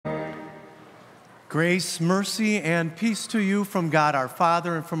Grace, mercy, and peace to you from God our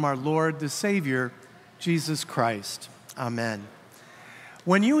Father and from our Lord, the Savior, Jesus Christ. Amen.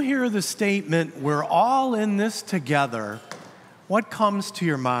 When you hear the statement, "We're all in this together," what comes to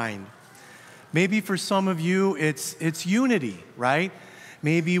your mind? Maybe for some of you, it's unity, right?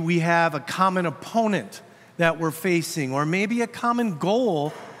 Maybe we have a common opponent that we're facing, or maybe a common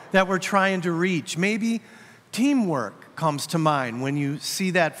goal that we're trying to reach. Maybe teamwork comes to mind when you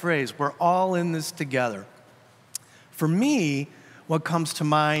see that phrase, "We're all in this together." For me, what comes to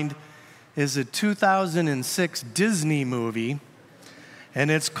mind is a 2006 Disney movie,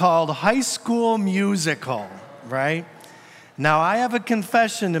 and it's called High School Musical, right? Now, I have a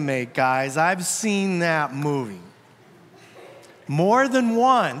confession to make, guys. I've seen that movie more than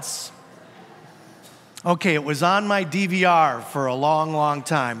once. Okay, it was on my DVR for a long, long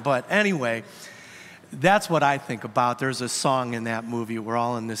time, but anyway, that's what I think about. There's a song in that movie, "We're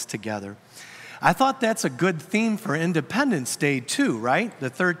all in this together." I thought that's a good theme for Independence Day too, right? The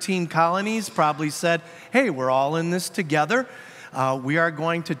 13 colonies probably said, "Hey, we're all in this together. We are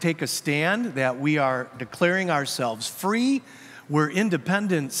going to take a stand that we are declaring ourselves free. We're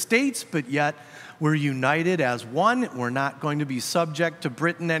independent states, but yet we're united as one. We're not going to be subject to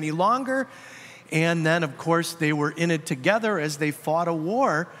Britain any longer." And then, of course, they were in it together as they fought a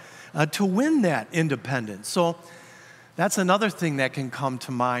war to win that independence. So that's another thing that can come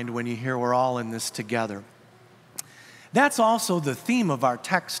to mind when you hear "we're all in this together." That's also the theme of our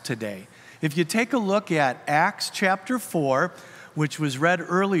text today. If you take a look at Acts chapter 4, which was read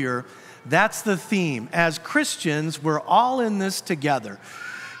earlier, that's the theme. As Christians, we're all in this together.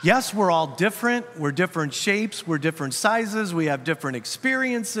 Yes, we're all different. We're different shapes. We're different sizes. We have different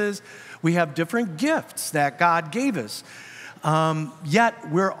experiences. We have different gifts that God gave us.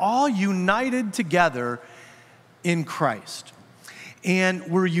 Yet we're all united together in Christ. And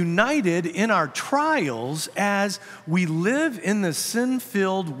we're united in our trials as we live in the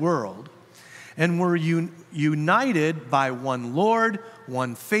sin-filled world. And we're united by one Lord,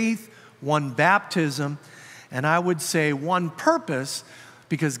 one faith, one baptism, and I would say one purpose,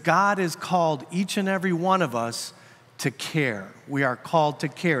 because God has called each and every one of us to care. We are called to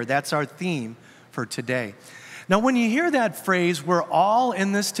care. That's our theme for today. Now, when you hear that phrase, "we're all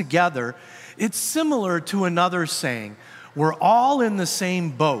in this together," it's similar to another saying, "we're all in the same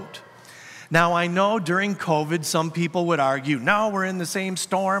boat." Now, I know during COVID, some people would argue, "No, we're in the same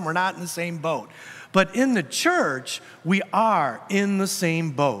storm, we're not in the same boat." But in the church, we are in the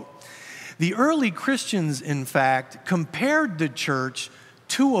same boat. The early Christians, in fact, compared the church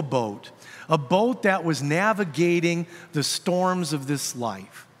to a boat that was navigating the storms of this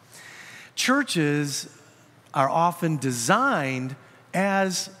life. Churches are often designed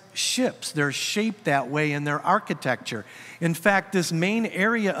as ships. They're shaped that way in their architecture. In fact, this main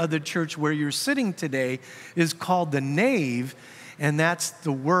area of the church where you're sitting today is called the nave, and that's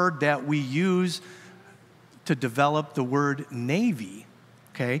the word that we use to develop the word navy,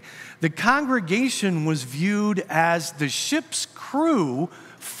 okay? The congregation was viewed as the ship's crew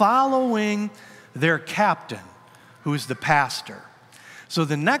following their captain, who is the pastor. So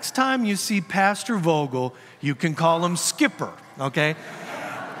the next time you see Pastor Vogel, you can call him Skipper, okay?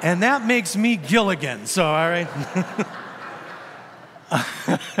 And that makes me Gilligan, so all right.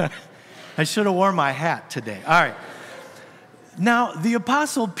 I should have worn my hat today. All right. Now, the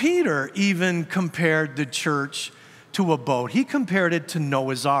Apostle Peter even compared the church to a boat. He compared it to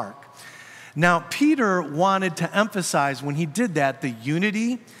Noah's Ark. Now, Peter wanted to emphasize when he did that the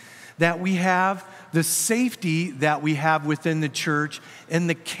unity that we have, the safety that we have within the church, and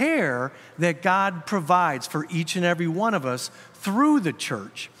the care that God provides for each and every one of us through the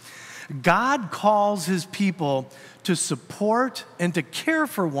church. God calls his people to support and to care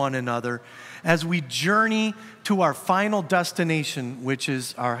for one another as we journey to our final destination, which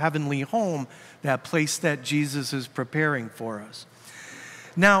is our heavenly home, that place that Jesus is preparing for us.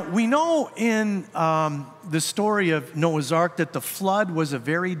 Now, we know in the story of Noah's Ark that the flood was a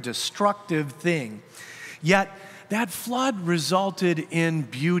very destructive thing. Yet, that flood resulted in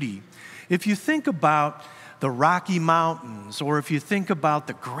beauty. If you think about the Rocky Mountains, or if you think about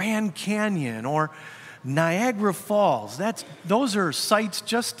the Grand Canyon, or Niagara Falls, those are sites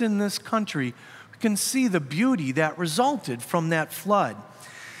just in this country. You can see the beauty that resulted from that flood.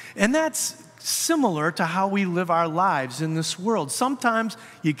 And that's similar to how we live our lives in this world. Sometimes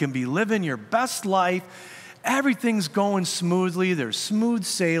you can be living your best life, everything's going smoothly, there's smooth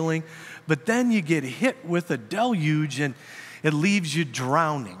sailing, but then you get hit with a deluge and it leaves you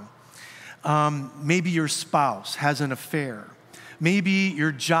drowning. Maybe your spouse has an affair. Maybe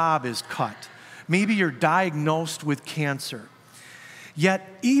your job is cut. Maybe you're diagnosed with cancer. Yet,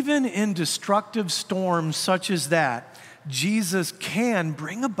 even in destructive storms such as that, Jesus can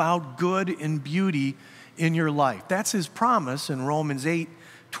bring about good and beauty in your life. That's his promise in Romans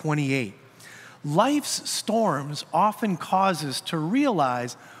 8:28. Life's storms often cause us to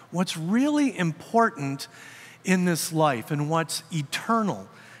realize what's really important in this life and what's eternal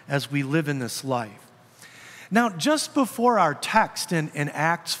as we live in this life. Now, just before our text in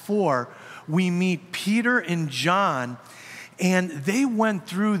Acts 4, we meet Peter and John, and they went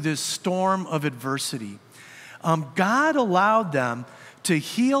through this storm of adversity. God allowed them to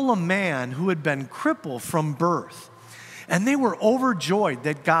heal a man who had been crippled from birth. And they were overjoyed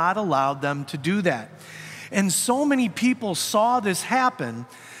that God allowed them to do that. And so many people saw this happen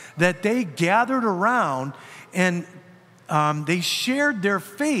that they gathered around and they shared their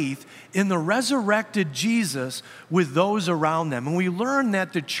faith in the resurrected Jesus with those around them. And we learned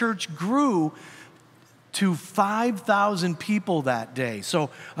that the church grew to 5,000 people that day. So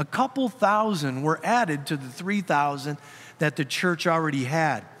a couple thousand were added to the 3,000 that the church already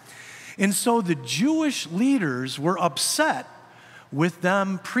had. And so the Jewish leaders were upset with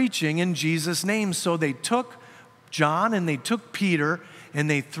them preaching in Jesus' name. So they took John and they took Peter and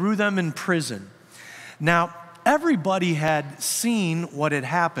they threw them in prison. Now, everybody had seen what had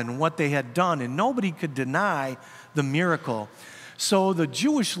happened, what they had done, and nobody could deny the miracle. So the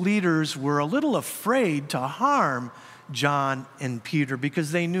Jewish leaders were a little afraid to harm John and Peter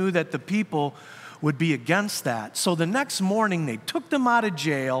because they knew that the people would be against that. So the next morning, they took them out of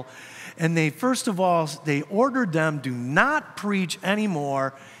jail, and first of all, they ordered them, do not preach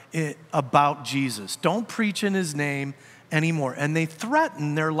anymore about Jesus. Don't preach in his name anymore. And they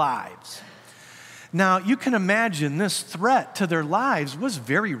threatened their lives. Now, you can imagine this threat to their lives was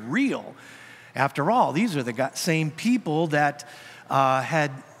very real. After all, these are the same people that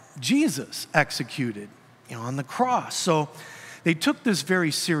had Jesus executed, on the cross. So they took this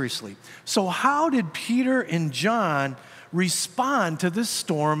very seriously. So how did Peter and John respond to this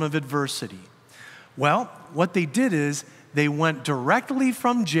storm of adversity? Well, what they did is they went directly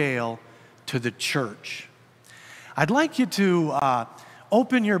from jail to the church. I'd like you to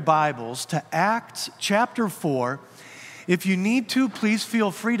open your Bibles to Acts chapter 4. If you need to, please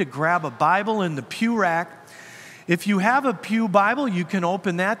feel free to grab a Bible in the pew rack. If you have a pew Bible, you can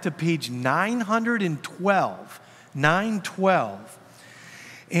open that to page 912. 912.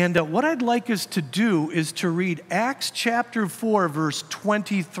 And what I'd like us to do is to read Acts chapter 4, verse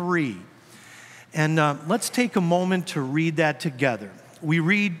 23. And let's take a moment to read that together. We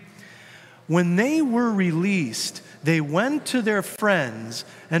read, "When they were released, they went to their friends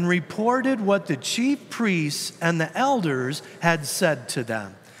and reported what the chief priests and the elders had said to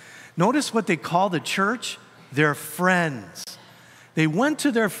them." Notice what they call the church, their friends. They went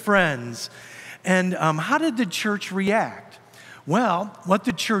to their friends, and how did the church react? Well, what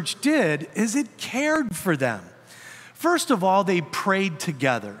the church did is it cared for them. First of all, they prayed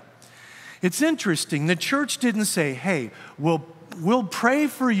together. It's interesting, the church didn't say, "Hey, we'll pray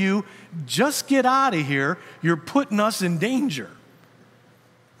for you, just get out of here, you're putting us in danger."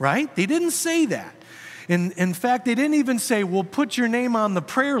 Right? They didn't say that. In fact, they didn't even say, "We'll put your name on the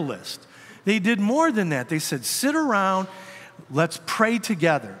prayer list." They did more than that. They said, "Sit around, let's pray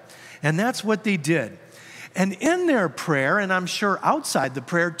together." And that's what they did. And in their prayer, and I'm sure outside the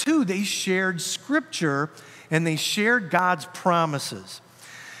prayer too, they shared scripture and they shared God's promises.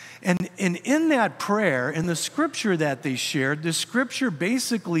 And in that prayer, in the scripture that they shared, the scripture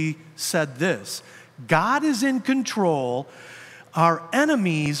basically said this: God is in control. Our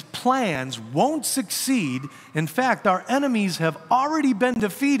enemies' plans won't succeed. In fact, our enemies have already been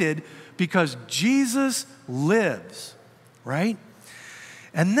defeated because Jesus lives, right?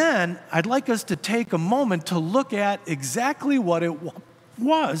 And then I'd like us to take a moment to look at exactly what it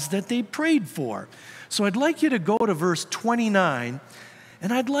was that they prayed for. So I'd like you to go to verse 29,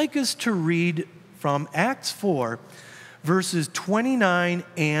 and I'd like us to read from Acts 4, verses 29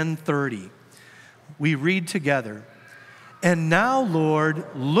 and 30. We read together. "And now, Lord,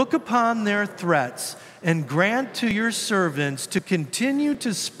 look upon their threats and grant to your servants to continue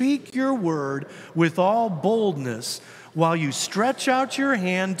to speak your word with all boldness while you stretch out your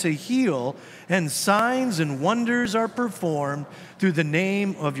hand to heal, and signs and wonders are performed through the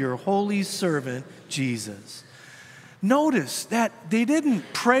name of your holy servant, Jesus." Notice that they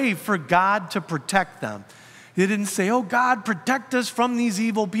didn't pray for God to protect them. They didn't say, "Oh, God, protect us from these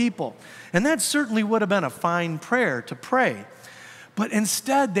evil people." And that certainly would have been a fine prayer to pray. But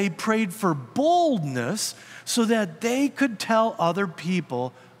instead, they prayed for boldness so that they could tell other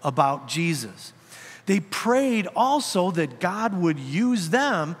people about Jesus. They prayed also that God would use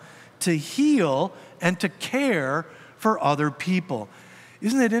them to heal and to care for other people.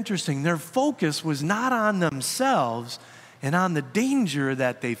 Isn't it interesting? Their focus was not on themselves and on the danger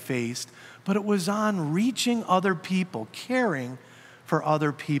that they faced, but it was on reaching other people, caring for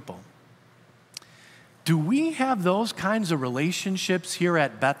other people. Do we have those kinds of relationships here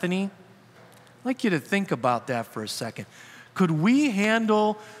at Bethany? I'd like you to think about that for a second. Could we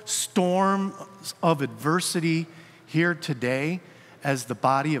handle storms of adversity here today as the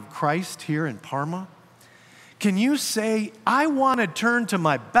body of Christ here in Parma? Can you say, I want to turn to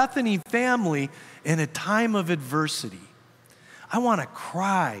my Bethany family in a time of adversity? I want to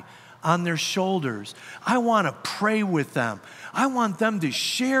cry on their shoulders. I want to pray with them. I want them to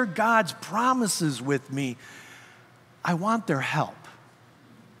share God's promises with me. I want their help.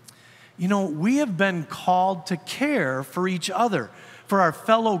 You know, we have been called to care for each other, for our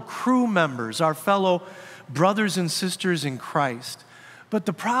fellow crew members, our fellow brothers and sisters in Christ. But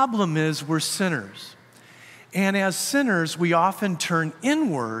the problem is we're sinners. And as sinners, we often turn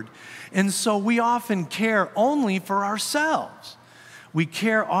inward, and so we often care only for ourselves. We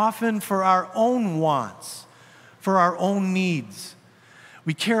care often for our own wants, for our own needs.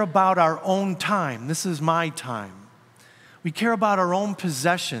 We care about our own time. This is my time. We care about our own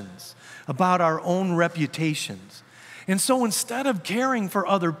possessions, about our own reputations. And so instead of caring for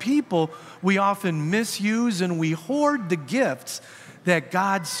other people, we often misuse and we hoard the gifts that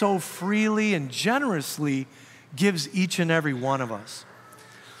God so freely and generously gives each and every one of us.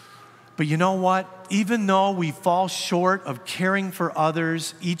 But you know what? Even though we fall short of caring for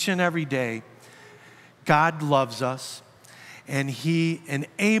others each and every day, God loves us, and He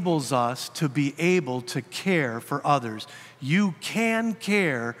enables us to be able to care for others. You can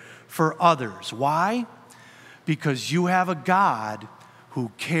care for others. Why? Because you have a God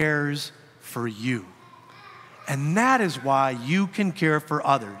who cares for you. And that is why you can care for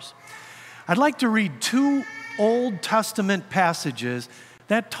others. I'd like to read 2 Old Testament passages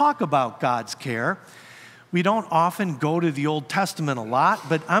that talk about God's care. We don't often go to the Old Testament a lot,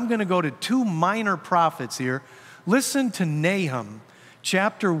 but I'm going to go to 2 minor prophets here. Listen to Nahum,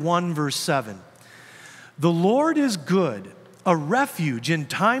 chapter 1, verse 7. The Lord is good, a refuge in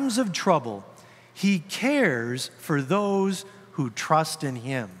times of trouble. He cares for those who trust in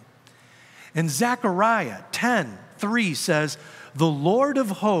Him. And Zechariah 10:3 says, the Lord of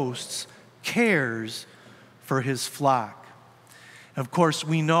hosts cares for His flock. Of course,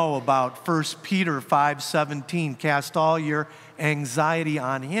 we know about 1 Peter 5:17, cast all your anxiety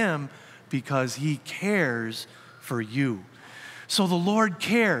on Him because He cares for you. So the Lord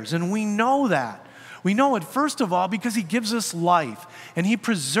cares, and we know that. We know it, first of all, because He gives us life, and He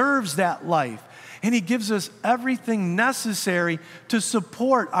preserves that life, and He gives us everything necessary to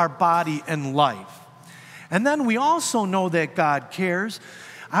support our body and life. And then we also know that God cares,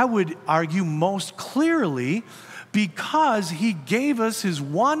 I would argue most clearly, because He gave us His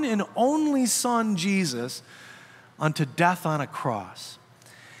one and only Son, Jesus, unto death on a cross.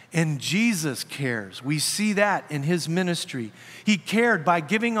 And Jesus cares. We see that in His ministry. He cared by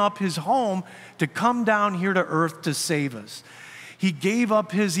giving up His home to come down here to earth to save us. He gave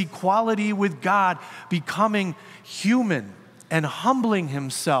up His equality with God, becoming human and humbling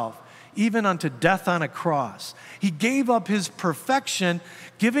Himself, even unto death on a cross. He gave up His perfection,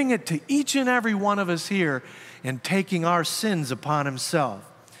 giving it to each and every one of us here, and taking our sins upon Himself.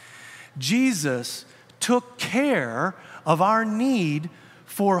 Jesus took care of our need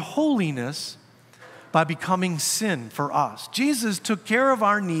for holiness by becoming sin for us. Jesus took care of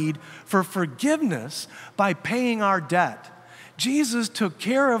our need for forgiveness by paying our debt. Jesus took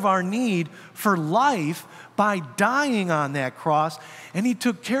care of our need for life by dying on that cross, and He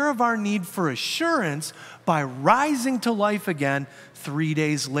took care of our need for assurance by rising to life again 3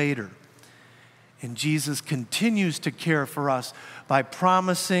 days later. And Jesus continues to care for us by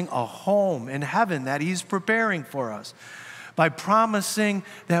promising a home in heaven that He's preparing for us, by promising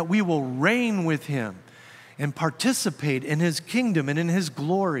that we will reign with Him and participate in His kingdom and in His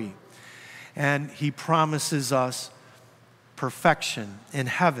glory. And He promises us perfection in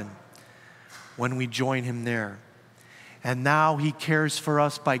heaven when we join Him there. And now He cares for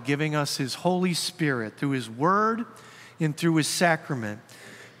us by giving us His Holy Spirit through His Word and through His sacrament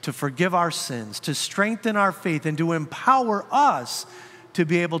to forgive our sins, to strengthen our faith, and to empower us to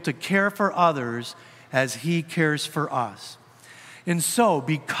be able to care for others as He cares for us. And so,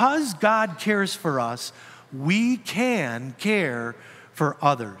 because God cares for us, we can care for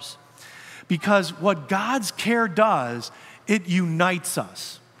others. Because what God's care does, it unites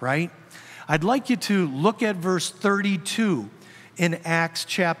us, right? I'd like you to look at verse 32 in Acts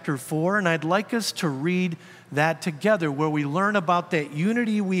chapter 4, and I'd like us to read that together, where we learn about that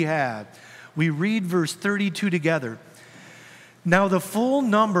unity we have. We read verse 32 together. Now the full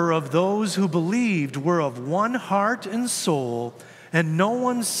number of those who believed were of one heart and soul, and no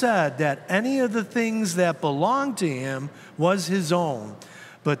one said that any of the things that belonged to him was his own,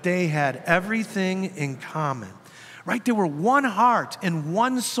 but they had everything in common. Right? They were one heart and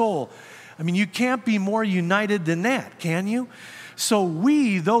one soul. I mean, you can't be more united than that, can you? So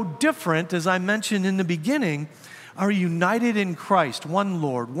we, though different, as I mentioned in the beginning, are united in Christ, one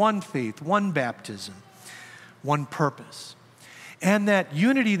Lord, one faith, one baptism, one purpose. And that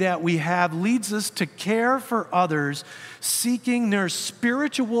unity that we have leads us to care for others, seeking their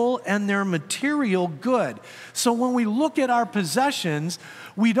spiritual and their material good. So when we look at our possessions,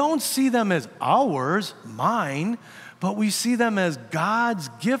 we don't see them as ours, mine, but we see them as God's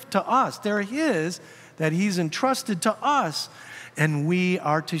gift to us. They're His, that He's entrusted to us, and we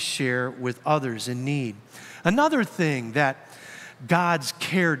are to share with others in need. Another thing that God's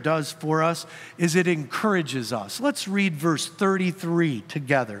care does for us is it encourages us. Let's read verse 33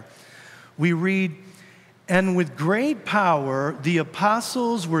 together. We read, "And with great power the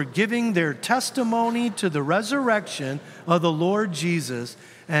apostles were giving their testimony to the resurrection of the Lord Jesus,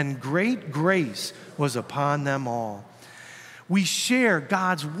 and great grace was upon them all." We share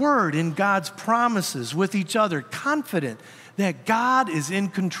God's word and God's promises with each other, confident that God is in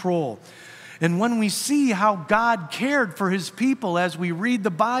control. And when we see how God cared for His people as we read the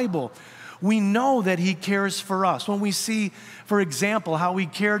Bible, we know that He cares for us. When we see, for example, how He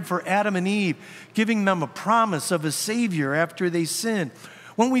cared for Adam and Eve, giving them a promise of a Savior after they sinned.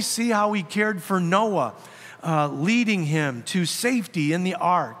 When we see how He cared for Noah, leading him to safety in the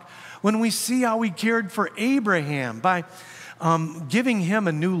ark. When we see how He cared for Abraham by giving him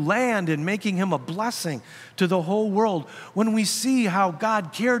a new land and making him a blessing to the whole world. When we see how God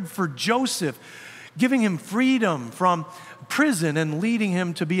cared for Joseph, giving him freedom from prison and leading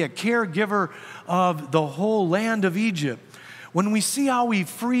him to be a caregiver of the whole land of Egypt. When we see how He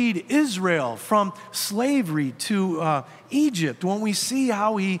freed Israel from slavery to Egypt. When we see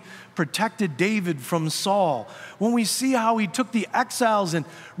how He protected David from Saul. When we see how He took the exiles and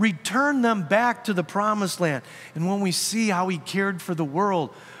returned them back to the promised land. And when we see how He cared for the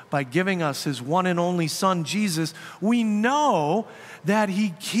world by giving us His one and only Son, Jesus, we know that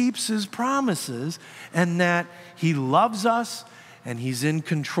He keeps His promises and that He loves us and He's in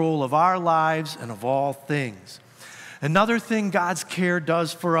control of our lives and of all things. Another thing God's care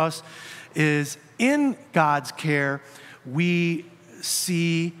does for us is in God's care, we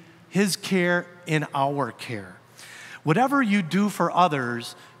see His care in our care. Whatever you do for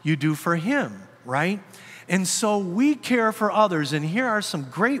others, you do for Him, right? And so we care for others, and here are some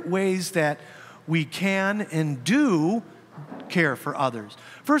great ways that we can and do care for others.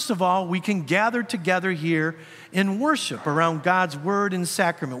 First of all, we can gather together here in worship around God's word and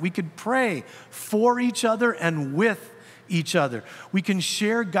sacrament. We could pray for each other and with each other. We can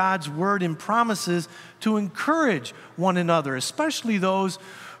share God's word and promises to encourage one another, especially those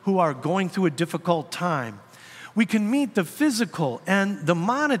who are going through a difficult time. We can meet the physical and the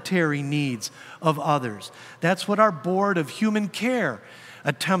monetary needs of others. That's what our Board of Human Care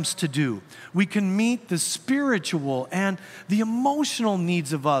attempts to do. We can meet the spiritual and the emotional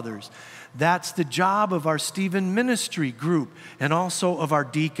needs of others. That's the job of our Stephen Ministry group and also of our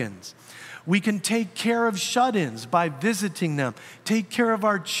deacons. We can take care of shut-ins by visiting them, take care of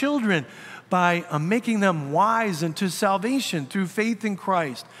our children by making them wise unto salvation through faith in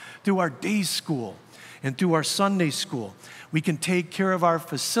Christ, through our day school and through our Sunday school. We can take care of our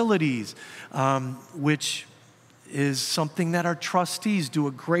facilities, which is something that our trustees do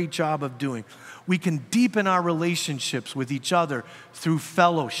a great job of doing. We can deepen our relationships with each other through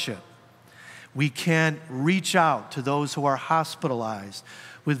fellowship. We can reach out to those who are hospitalized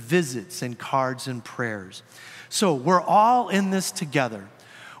with visits and cards and prayers. So we're all in this together.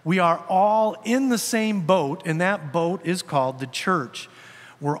 We are all in the same boat, and that boat is called the church.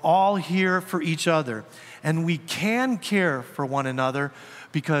 We're all here for each other, and we can care for one another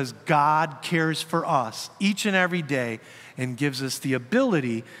because God cares for us each and every day and gives us the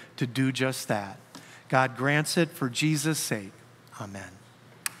ability to do just that. God grants it for Jesus' sake. Amen.